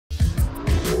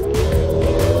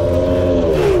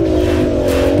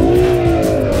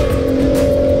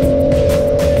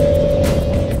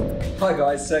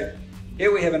so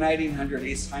here we have an 1800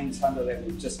 S Haines Hunter that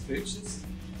we've just purchased.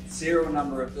 The serial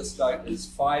number of this boat is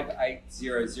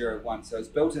 58001. So it's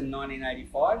built in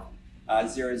 1985.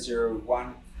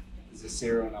 001 is the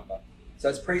serial number. So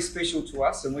it's pretty special to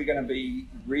us, and we're going to be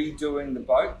redoing the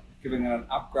boat, giving it an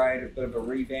upgrade, a bit of a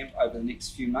revamp over the next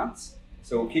few months.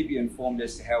 So we'll keep you informed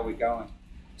as to how we're going.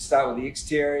 Start with the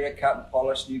exterior, cut and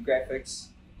polish, new graphics,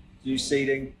 new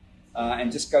seating,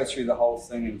 and just go through the whole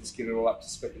thing and just get it all up to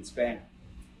spick and span.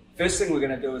 First thing we're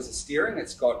going to do is the steering.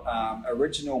 It's got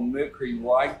original Mercury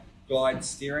Ride Glide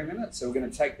steering in it, so we're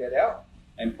going to take that out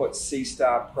and put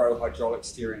Seastar Pro hydraulic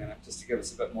steering in it just to give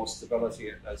us a bit more stability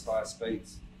at those higher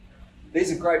speeds.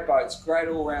 These are great boats, great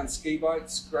all-round ski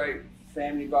boats, great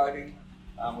family boating.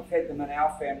 We've had them in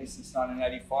our family since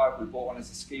 1985. We bought one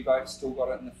as a ski boat, still got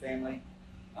it in the family.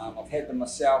 I've had them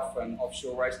myself and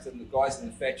offshore raced them. The guys in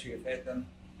the factory have had them,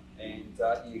 and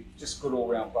just good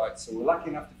all-round boats. So we're lucky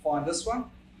enough to find this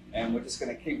one, and we're just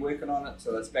going to keep working on it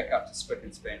till it's back up to spick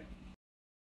and span.